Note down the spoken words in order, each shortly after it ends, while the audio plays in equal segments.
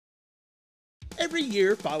Every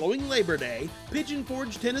year following Labor Day, Pigeon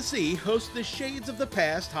Forge, Tennessee hosts the Shades of the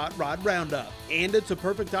Past Hot Rod Roundup. And it's a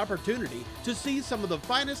perfect opportunity to see some of the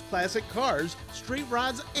finest classic cars, street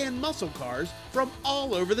rods, and muscle cars from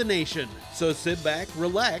all over the nation. So sit back,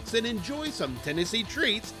 relax, and enjoy some Tennessee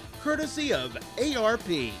treats courtesy of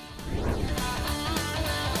ARP.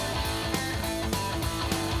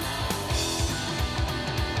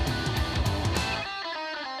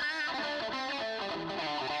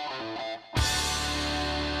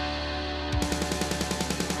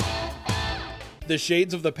 The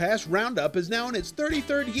Shades of the Past Roundup is now in its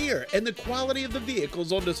 33rd year, and the quality of the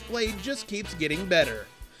vehicles on display just keeps getting better.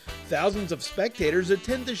 Thousands of spectators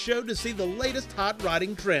attend the show to see the latest hot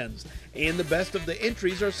rodding trends, and the best of the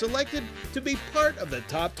entries are selected to be part of the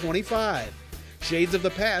top 25. Shades of the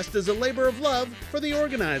Past is a labor of love for the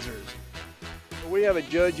organizers. We have a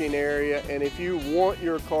judging area, and if you want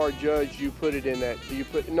your car judged, you put it in that. You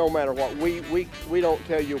put, no matter what. We don't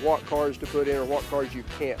tell you what cars to put in or what cars you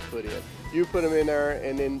can't put in. You put them in there,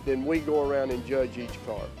 and then we go around and judge each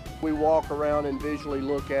car. We walk around and visually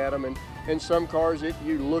look at them, and some cars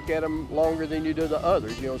you look at them longer than you do the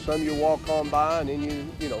others. You know, some you walk on by, and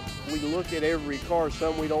then you know we look at every car.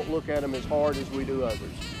 Some we don't look at them as hard as we do others.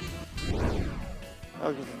 It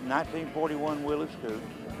was a 1941 Willys Coupe,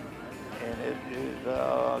 and it is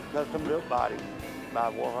a custom-built body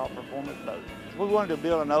by Warhol Performance Boats. We wanted to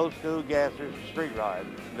build an old-school gasser street ride.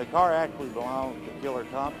 The car actually belongs to Killer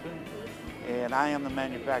Thompson, and I am the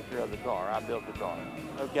manufacturer of the car. I built the car.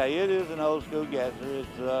 Okay, it is an old-school gasser.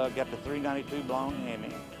 It's got the 392 blown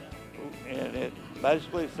Hemi, and it's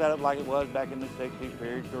basically set up like it was back in the 60s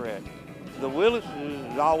period, correct. The Willys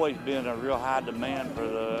has always been a real high demand for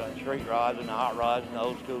the street rods and the hot rods and the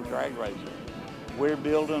old-school drag racers. We're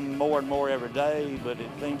building more and more every day, but it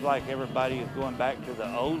seems like everybody is going back to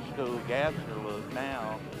the old-school gasser look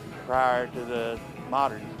now prior to the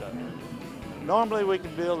modern stuff. Normally we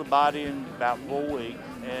can build the body in about 4 weeks,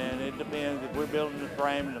 and it depends. If we're building the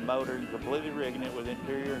frame and the motor and completely rigging it with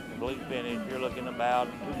interior and complete finish, you're looking about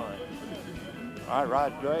 2 months. All right,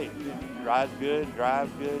 ride's great. Ride's good,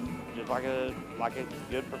 drives good, just like a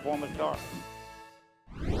good performance car.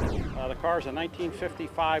 The car is a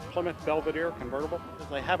 1955 Plymouth Belvedere convertible.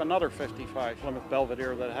 They have another 55 Plymouth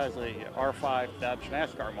Belvedere that has a R5 Dodge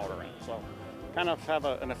NASCAR motor in it, so kind of have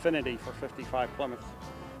an affinity for 55 Plymouths.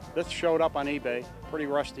 This showed up on eBay, pretty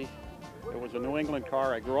rusty. It was a New England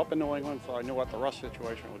car. I grew up in New England, so I knew what the rust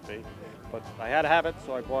situation would be. But I had to have it,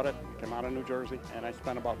 so I bought it. It came out of New Jersey, and I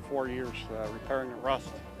spent about 4 years repairing the rust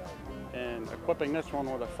and equipping this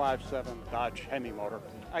one with a 5.7 Dodge Hemi motor.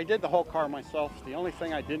 I did the whole car myself. The only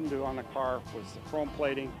thing I didn't do on the car was the chrome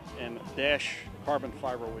plating and dash carbon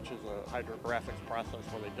fiber, which is a hydrographics process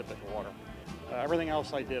where they dip it in water. Everything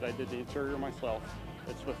else I did the interior myself.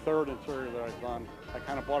 It's the third interior that I've done. I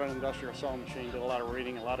kind of bought an industrial sewing machine, did a lot of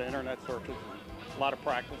reading, a lot of internet searches, a lot of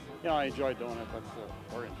practice. You know, I enjoy doing it. That's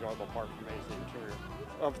the very enjoyable part for me is the interior.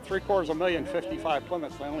 Of 750,000 55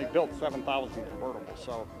 Plymouths, I only built 7,000 convertibles,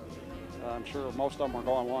 so I'm sure most of them are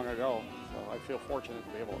gone long ago, so I feel fortunate to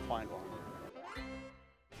be able to find one.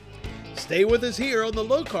 Stay with us here on the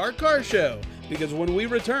Lokar Car Show, because when we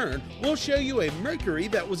return, we'll show you a Mercury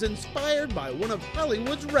that was inspired by one of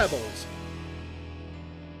Hollywood's rebels.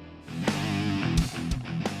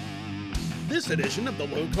 This edition of the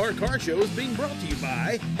Lokar Car Show is being brought to you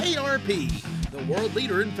by ARP, the world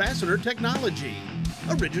leader in fastener technology.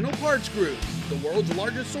 Original Parts Group, the world's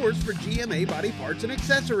largest source for GMA body parts and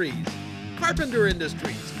accessories. Carpenter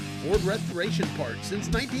Industries, Ford restoration parts since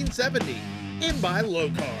 1970. And by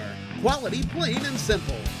Lokar, quality plain and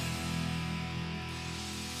simple.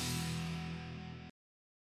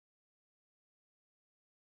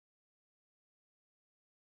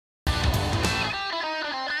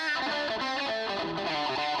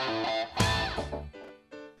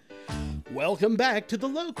 Welcome back to the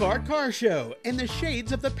Lokar Car Show and the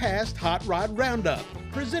Shades of the Past Hot Rod Roundup,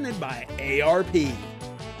 presented by ARP.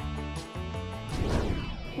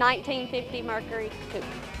 1950 Mercury Coupe.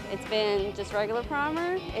 It's been just regular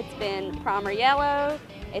primer, it's been primer yellow,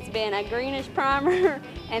 it's been a greenish primer,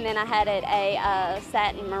 and then I had it a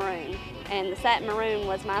satin maroon. And the satin maroon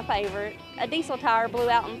was my favorite. A diesel tire blew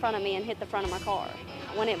out in front of me and hit the front of my car.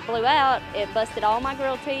 When it blew out, it busted all my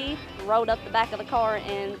grill teeth, rolled up the back of the car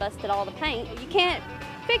and busted all the paint. You can't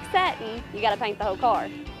fix satin, you gotta paint the whole car.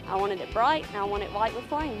 I wanted it bright and I want it white with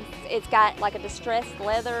flames. It's got like a distressed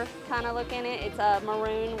leather kind of look in it. It's a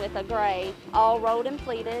maroon with a gray, all rolled and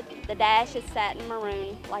pleated. The dash is satin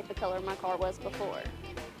maroon like the color my car was before.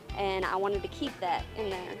 and I wanted to keep that in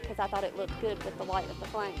there because I thought it looked good with the light of the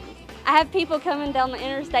flames. I have people coming down the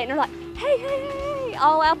interstate and they're like, hey, hey, hey,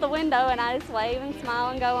 all out the window, and I just wave and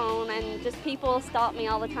smile and go on, and just people stop me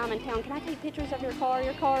all the time in town. Can I take pictures of your car?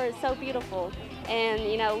 Your car is so beautiful. And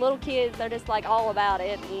you know, little kids, they're just like all about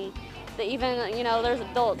it, and even, you know, there's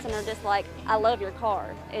adults and they're just like, I love your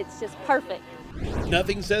car. It's just perfect.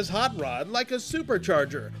 Nothing says hot rod like a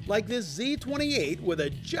supercharger, like this Z28 with a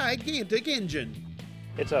gigantic engine.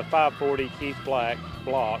 It's a 540 Keith Black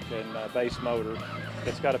block and base motor.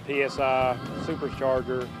 It's got a PSI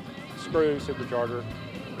supercharger, screw supercharger.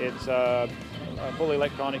 It's fully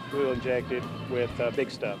electronic, fuel injected with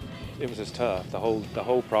big stuff. It was just tough. The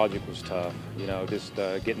whole project was tough. You know, just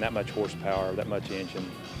getting that much horsepower, that much engine,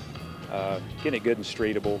 getting it good and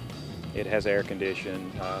streetable. It has air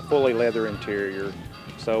conditioning, fully leather interior,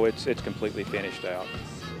 so it's completely finished out.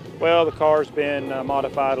 Well, the car's been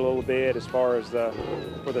modified a little bit as far as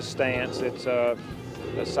for the stance. It's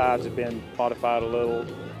the sides have been modified a little,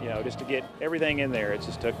 you know, just to get everything in there. It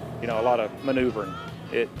just took, you know, a lot of maneuvering.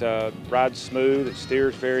 It rides smooth. It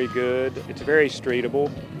steers very good. It's very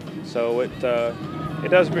streetable, so it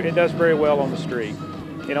does very well on the street.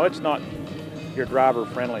 You know, it's not your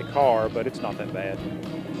driver-friendly car, but it's not that bad.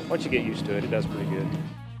 Once you get used to it, it does pretty good.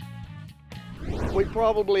 We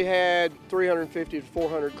probably had 350 to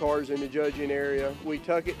 400 cars in the judging area. We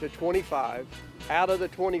took it to 25. Out of the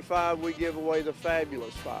 25, we give away the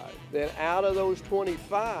Fabulous 5. Then out of those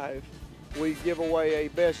 25, we give away a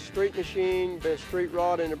Best Street Machine, Best Street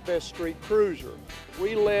Rod, and a Best Street Cruiser.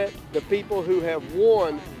 We let the people who have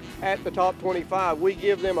won at the top 25, we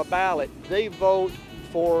give them a ballot. They vote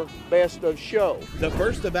for Best of Show. The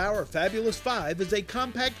first of our Fabulous 5 is a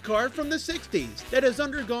compact car from the 60s that has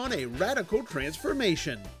undergone a radical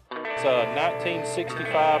transformation. It's a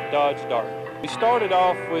 1965 Dodge Dart. We started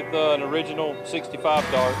off with an original 65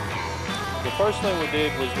 Dart. The first thing we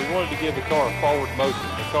did was we wanted to give the car a forward motion.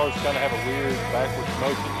 The cars kind of have a weird backwards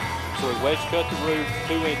motion. So we wedge cut the roof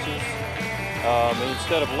 2 inches. And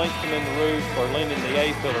instead of lengthening the roof or leaning the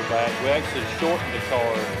A-pillar back, we actually shortened the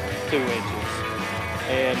car 2 inches.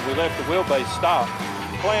 And we left the wheelbase stopped.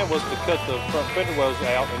 The plan was to cut the front fender wells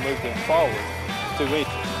out and move them forward 2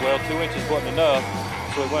 inches. Well, 2 inches wasn't enough,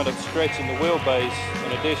 so we wound up stretching the wheelbase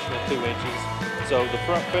an additional 2 inches. So the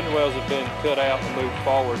front fender wells have been cut out and moved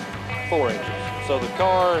forward 4 inches. So the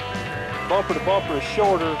car, bumper to bumper, is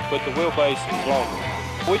shorter, but the wheelbase is longer.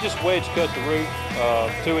 We just wedge cut the roof,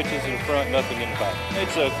 2 inches in the front, nothing in the back.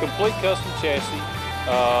 It's a complete custom chassis.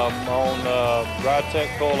 On Ride-Tech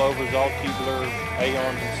coilovers, all tubular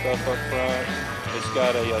A-arms and stuff up front. It's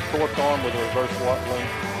got a torque arm with a reverse watt-link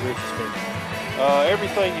rear suspension.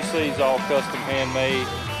 Everything you see is all custom handmade.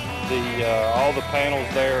 All the panels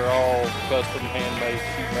there are all custom handmade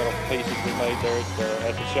sheet metal pieces we made there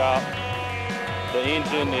at the shop. The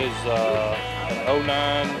engine is an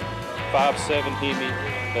 09 5.7 Hemi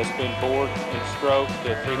that's been bored and stroked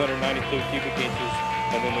to 392 cubic inches.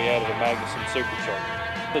 And then we added a Magnuson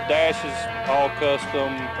supercharger. The dash is all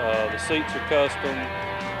custom, the seats are custom.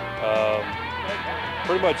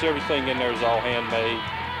 Pretty much everything in there is all handmade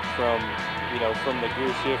from the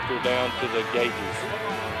gear shifter down to the gauges.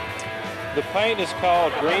 The paint is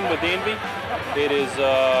called Green with Envy. It is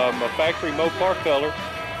a factory Mopar color.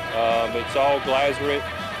 It's all Glazerite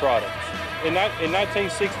products. In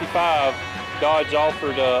 1965, Dodge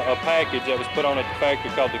offered a package that was put on at the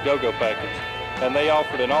factory called the Go-Go package. And they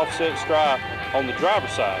offered an offset stripe on the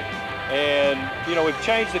driver's side. And, you know, we've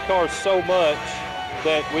changed the car so much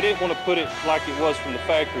that we didn't want to put it like it was from the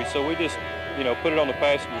factory, so we just, you know, put it on the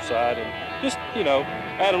passenger side and just, you know,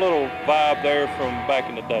 add a little vibe there from back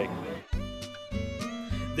in the day.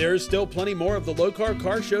 There's still plenty more of the Lokar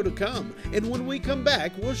Car Show to come, and when we come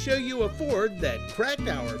back, we'll show you a Ford that cracked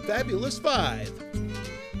our Fabulous 5.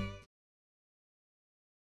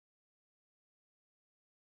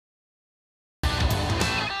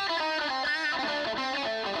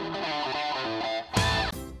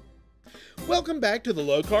 Welcome back to the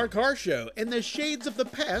Lokar Car Show and the Shades of the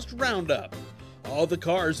Past Roundup. All the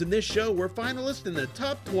cars in this show were finalists in the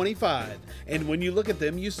top 25, and when you look at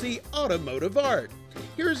them, you see automotive art.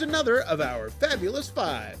 Here's another of our Fabulous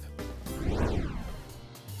 5. It's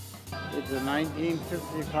a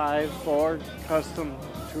 1955 Ford Custom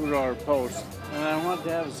 2-door post, and I want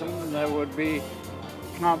to have something that would be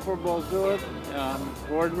comparable to it.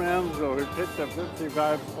 Ford rims, so we picked a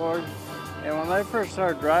 55 Ford. And when I first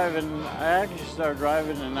started driving, I actually started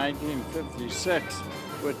driving in 1956,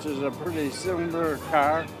 which is a pretty similar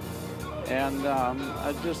car, and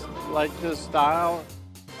I just like this style.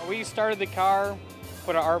 We started the car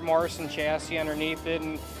put an Art Morrison chassis underneath it,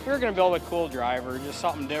 and we were going to build a cool driver, just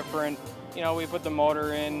something different. You know, we put the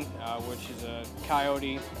motor in, which is a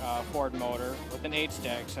Coyote Ford motor with an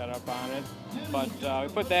 8-stack setup on it. But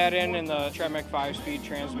we put that in the Tremec 5-speed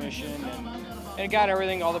transmission, and it got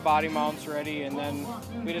everything, all the body mounts ready. And then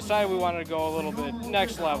we decided we wanted to go a little bit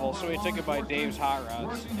next level, so we took it by Dave's Hot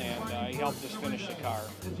Rods, and he helped us finish the car.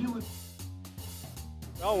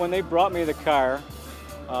 Well, when they brought me the car,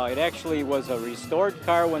 it actually was a restored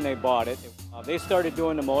car when they bought it. They started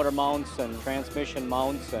doing the motor mounts and transmission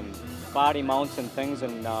mounts and body mounts and things,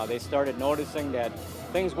 and they started noticing that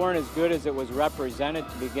things weren't as good as it was represented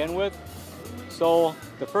to begin with. So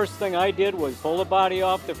the first thing I did was pull the body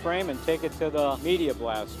off the frame and take it to the media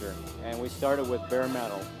blaster, and we started with bare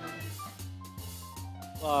metal.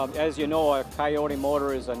 As you know, a Coyote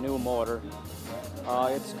motor is a new motor.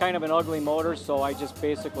 It's kind of an ugly motor, so I just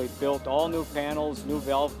basically built all new panels, new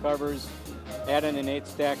valve covers, added an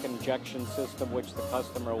 8-stack injection system, which the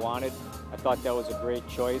customer wanted. I thought that was a great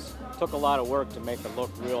choice. It took a lot of work to make it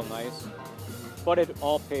look real nice, but it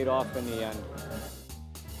all paid off in the end.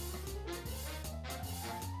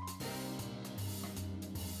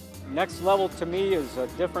 Next level to me is a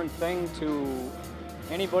different thing to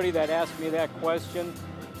anybody that asked me that question.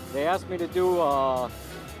 They asked me to do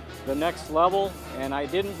the next level, and I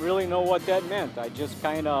didn't really know what that meant. I just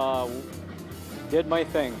kind of did my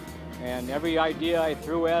thing, and every idea I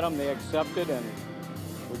threw at them, they accepted, and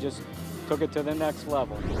we just took it to the next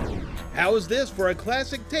level. How is this for a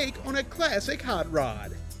classic take on a classic hot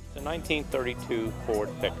rod? It's a 1932 Ford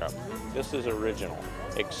pickup. This is original,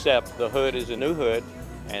 except the hood is a new hood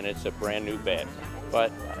and it's a brand new bed.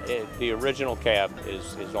 But the original cab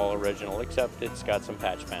is all original, except it's got some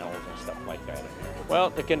patch panels and stuff like that in there.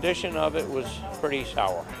 Well, the condition of it was pretty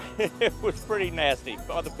sour. It was pretty nasty.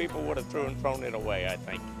 Other people would have thrown it away, I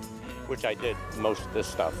think, which I did most of this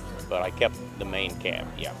stuff, but I kept the main cab,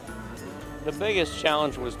 yeah. The biggest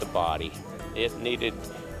challenge was the body. It needed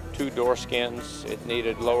 2 door skins, it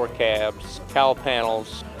needed lower cabs, cowl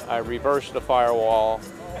panels. I reversed the firewall,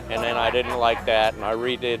 and then I didn't like that, and I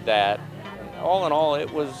redid that. All in all,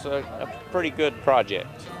 it was a pretty good project.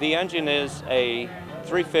 The engine is a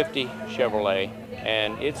 350 Chevrolet,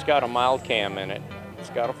 and it's got a mild cam in it. It's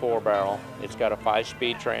got a 4-barrel. It's got a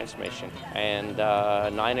 5-speed transmission and a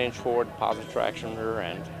 9-inch Ford positive traction rear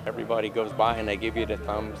end. Everybody goes by and they give you the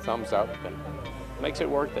thumbs up, and it makes it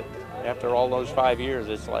worth it. After all those 5 years,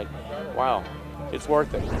 it's like, wow, it's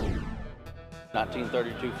worth it.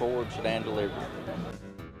 1932 Ford sedan delivery.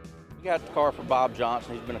 We got the car for Bob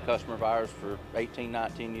Johnson. He's been a customer of ours for 18,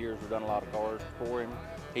 19 years. We've done a lot of cars for him.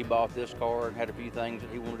 He bought this car and had a few things that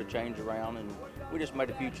he wanted to change around, and we just made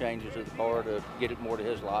a few changes to the car to get it more to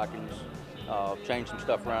his likings. Changed some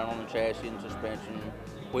stuff around on the chassis and suspension,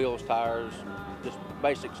 wheels, tires, just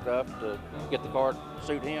basic stuff to get the car to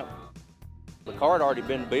suit him. The car had already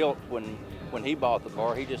been built when he bought the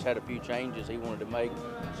car. He just had a few changes he wanted to make,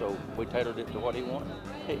 so we tailored it to what he wanted.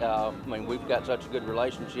 I mean, we've got such a good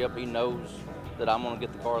relationship. He knows that I'm going to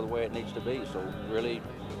get the car the way it needs to be, so really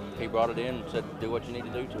he brought it in and said, do what you need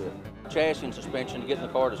to do to it. Chassis and suspension, getting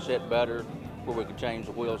the car to sit better, where we could change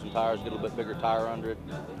the wheels and tires, get a little bit bigger tire under it,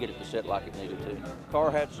 get it to sit like it needed to. The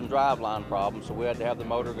car had some driveline problems, so we had to have the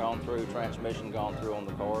motor gone through, transmission gone through on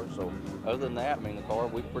the car. So other than that, I mean, the car,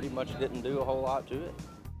 we pretty much didn't do a whole lot to it.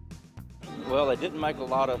 Well, they didn't make a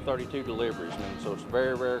lot of 32 deliveries, so it's a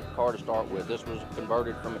very rare car to start with. This was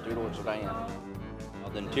converted from a 2-door sedan.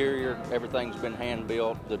 The interior, everything's been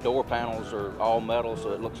hand-built. The door panels are all metal,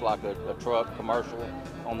 so it looks like a truck, commercial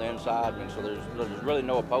on the inside. And so there's really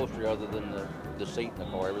no upholstery other than the seat in the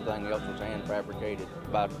car. Everything else was hand-fabricated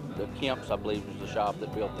by the Kemps, I believe, was the shop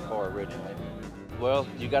that built the car originally. Well,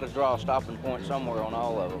 you got to draw a stopping point somewhere on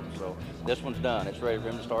all of them. So this one's done. It's ready for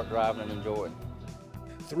him to start driving and enjoy it.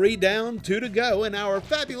 3 down, 2 to go in our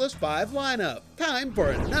fabulous 5 lineup. Time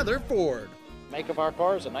for another Ford. Make of our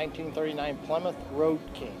car is a 1939 Plymouth Road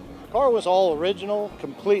King. The car was all original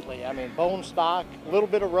completely. I mean, bone stock, a little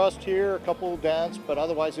bit of rust here, a couple of dents, but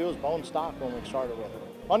otherwise it was bone stock when we started with it.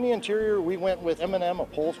 On the interior, we went with M&M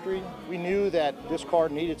upholstery. We knew that this car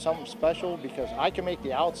needed something special because I can make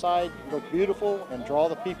the outside look beautiful and draw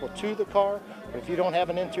the people to the car. But if you don't have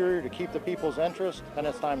an interior to keep the people's interest, then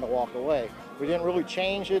it's time to walk away. We didn't really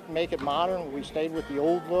change it, make it modern. We stayed with the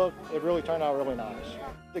old look. It really turned out really nice.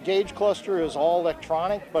 The gauge cluster is all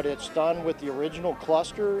electronic, but it's done with the original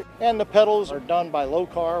cluster. And the pedals are done by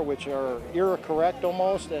Lokar, which are era correct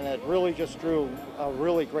almost, and it really just drew a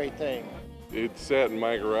really great thing. It sat in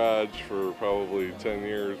my garage for probably 10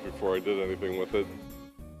 years before I did anything with it.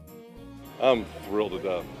 I'm thrilled to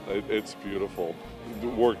death. It's beautiful. The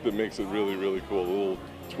work that makes it really, really cool. The little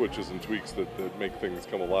twitches and tweaks that make things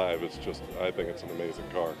come alive. It's just, I think it's an amazing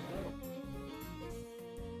car.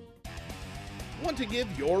 Want to give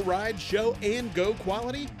your ride show and go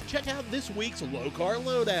quality? Check out this week's Lokar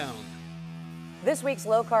Lowdown. This week's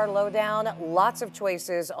Lokar Lowdown, lots of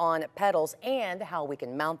choices on pedals and how we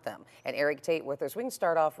can mount them. And Eric Tate with us. We can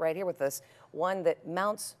start off right here with this one that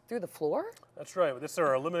mounts through the floor. That's right. This is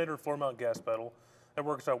our Eliminator floor mount gas pedal. That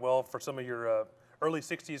works out well for some of your early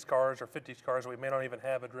 60s cars or 50s cars that we may not even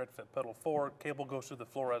have a direct fit pedal for. Cable goes through the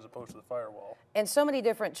floor as opposed to the firewall. And so many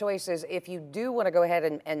different choices if you do want to go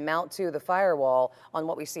ahead and mount to the firewall on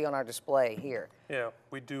what we see on our display here. Yeah,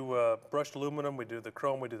 we do brushed aluminum, we do the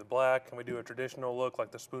chrome, we do the black, and we do a traditional look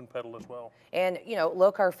like the spoon pedal as well. And, you know,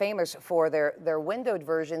 Lokar famous for their windowed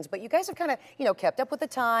versions, but you guys have kind of, you know, kept up with the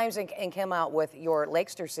times and come out with your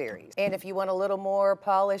Lakester series. And if you want a little more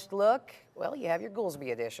polished look, well, you have your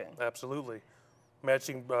Goolsby edition. Absolutely.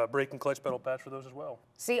 Matching brake and clutch pedal patch for those as well.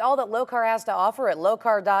 See all that Lokar has to offer at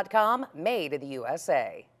lokar.com, made in the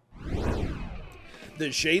USA.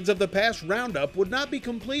 The Shades of the Past Roundup would not be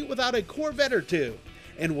complete without a Corvette or two.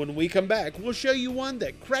 And when we come back, we'll show you one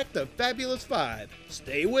that cracked the fabulous 5.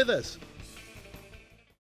 Stay with us.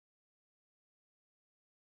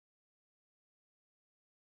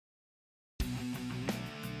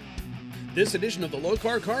 This edition of the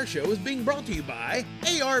Lokar Car Show is being brought to you by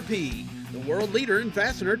ARP, the world leader in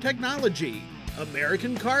fastener technology,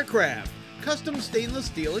 American Car Craft, custom stainless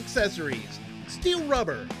steel accessories, steel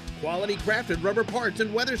rubber, quality crafted rubber parts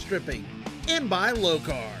and weather stripping, and by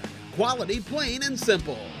Lokar, quality plain and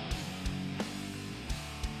simple.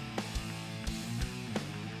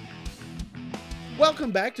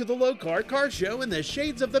 Welcome back to the Lokar Car Show and the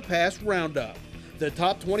Shades of the Past Roundup. The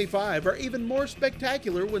top 25 are even more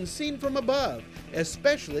spectacular when seen from above,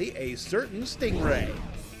 especially a certain Stingray.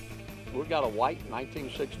 We've got a white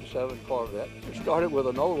 1967 Corvette. It started with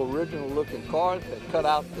an old original looking car that cut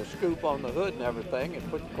out the scoop on the hood and everything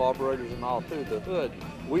and put the carburetors and all through the hood.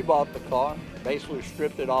 We bought the car, basically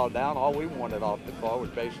stripped it all down. All we wanted off the car was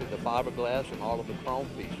basically the fiberglass and all of the chrome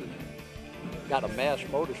pieces. Got a Mass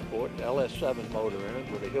Motorsport LS7 motor in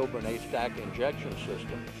it with a Hilburn 8-stack injection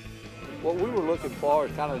system. What we were looking for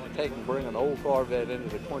is kind of to take and bring an old Corvette into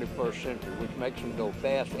the 21st century, which makes them go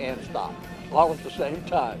fast and stop, all at the same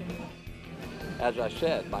time. As I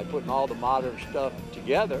said, by putting all the modern stuff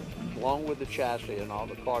together, along with the chassis and all,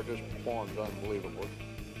 the car just performs unbelievably.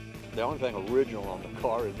 The only thing original on the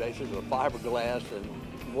car is basically the fiberglass and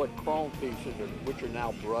what chrome pieces, which are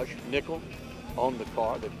now brushed nickel on the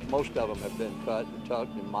car. That most of them have been cut and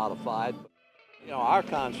tucked and modified. You know, our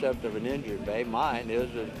concept of an engine bay, mine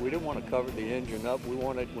is that we didn't want to cover the engine up. We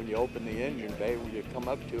wanted, when you open the engine bay, when you come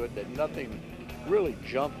up to it, that nothing really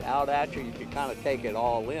jumped out at you. You could kind of take it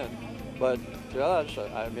all in. But to us,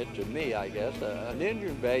 I mean to me, I guess, an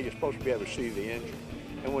engine bay, you're supposed to be able to see the engine.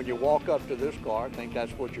 And when you walk up to this car, I think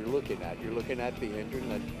that's what you're looking at. You're looking at the engine.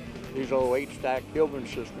 That these old 8-stack Hilburn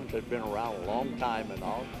systems have been around a long time and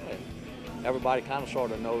all. And everybody kind of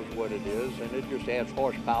sort of knows what it is, and it just adds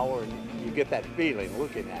horsepower, and you get that feeling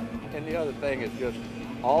looking at it. And the other thing is just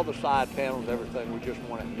all the side panels, everything, we just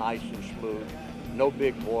want it nice and smooth, no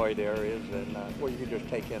big void areas, and where you can just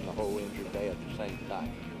take in the whole engine bay at the same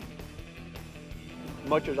time.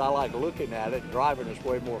 Much as I like looking at it, driving is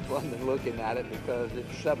way more fun than looking at it because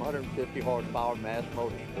it's 750 horsepower Mass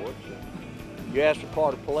Motorsports. And you ask the car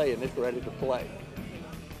to play, and it's ready to play.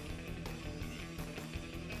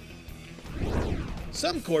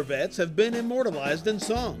 Some Corvettes have been immortalized in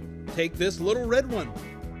song. Take this little red one.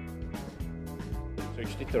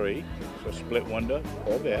 63, it's a split window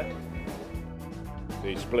Corvette.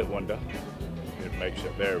 The split window, it makes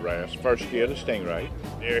it very rare. It's first year of the Stingray.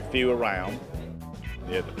 Very few around.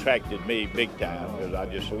 It attracted me big time because I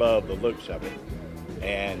just love the looks of it.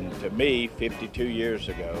 And to me, 52 years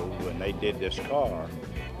ago, when they did this car,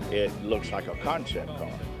 it looks like a concept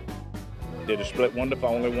car. Did a split window for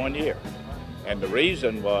only 1 year. And the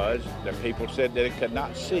reason was that people said that it could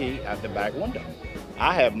not see out the back window.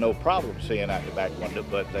 I have no problem seeing out the back window,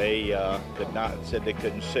 but they said they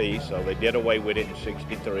couldn't see, so they did away with it in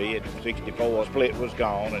 63. In 64, split was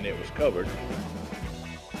gone and it was covered.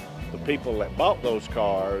 The people that bought those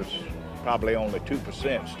cars, probably only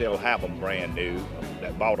 2% still have them brand new,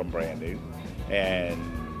 that bought them brand new, and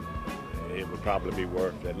it would probably be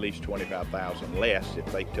worth at least $25,000 less if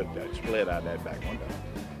they took that split out of that back window.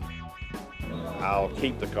 I'll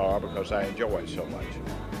keep the car because I enjoy it so much.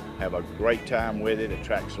 Have a great time with it,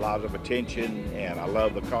 attracts a lot of attention, and I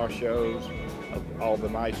love the car shows of all the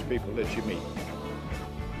nice people that you meet.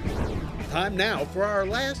 Time now for our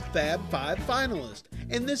last Fab 5 finalist,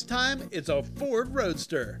 and this time it's a Ford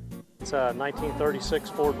Roadster. It's a 1936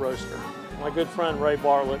 Ford Roadster. My good friend Ray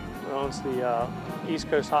Bartlett, who owns the East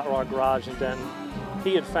Coast Hot Rod Garage in Denton,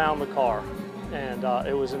 he had found the car, and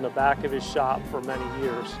it was in the back of his shop for many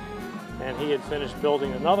years. And he had finished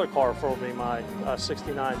building another car for me, my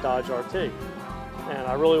 69 Dodge RT. And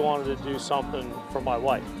I really wanted to do something for my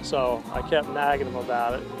wife. So I kept nagging him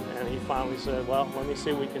about it, and he finally said, well, let me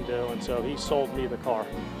see what we can do. And so he sold me the car.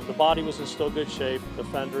 The body was in still good shape. The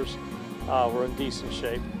fenders were in decent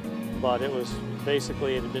shape, but it was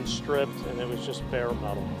basically, it had been stripped and it was just bare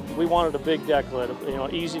metal. We wanted a big deck lid, you know,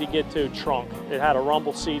 easy to get to trunk. It had a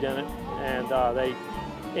rumble seat in it, and they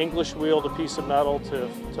English wheeled a piece of metal to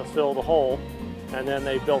fill the hole, and then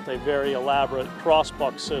they built a very elaborate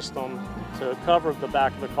crossbuck system to cover the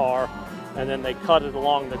back of the car, and then they cut it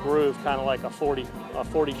along the groove, kind of like a 40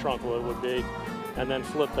 trunk lid would be, and then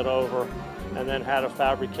flipped it over, and then had to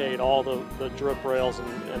fabricate all the drip rails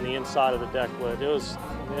and the inside of the deck lid. It was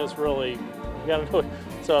really, you gotta do it.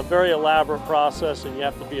 It's a very elaborate process, and you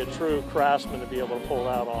have to be a true craftsman to be able to pull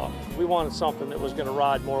that off. We wanted something that was going to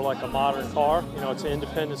ride more like a modern car. You know, it's an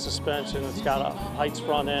independent suspension. It's got a Heights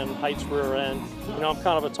front end, Heights rear end. You know, I'm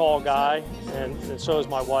kind of a tall guy, and so is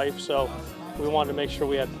my wife. So we wanted to make sure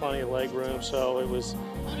we had plenty of leg room. So it was,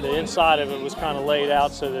 the inside of it was kind of laid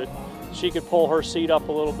out so that she could pull her seat up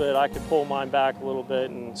a little bit, I could pull mine back a little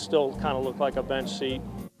bit, and still kind of look like a bench seat.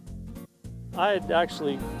 I had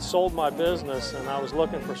actually sold my business and I was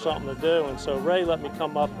looking for something to do, and so Ray let me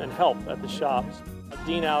come up and help at the shop.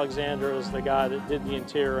 Dean Alexander is the guy that did the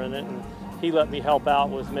interior in it, and he let me help out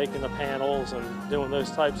with making the panels and doing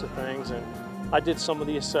those types of things. And I did some of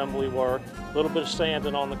the assembly work, a little bit of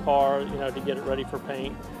sanding on the car, you know, to get it ready for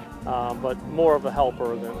paint, but more of a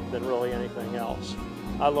helper than really anything else.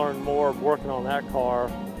 I learned more working on that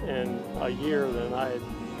car in a year than I had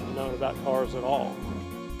known about cars at all.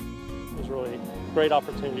 It was really a great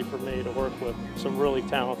opportunity for me to work with some really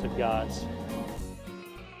talented guys.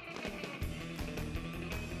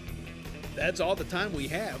 That's all the time we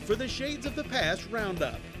have for the Shades of the Past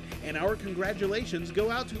Roundup. And our congratulations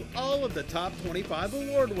go out to all of the top 25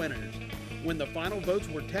 award winners. When the final votes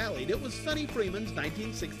were tallied, it was Sonny Freeman's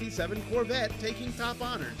 1967 Corvette taking top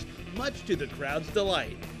honors, much to the crowd's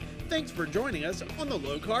delight. Thanks for joining us on the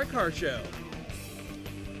Lokar Car Show.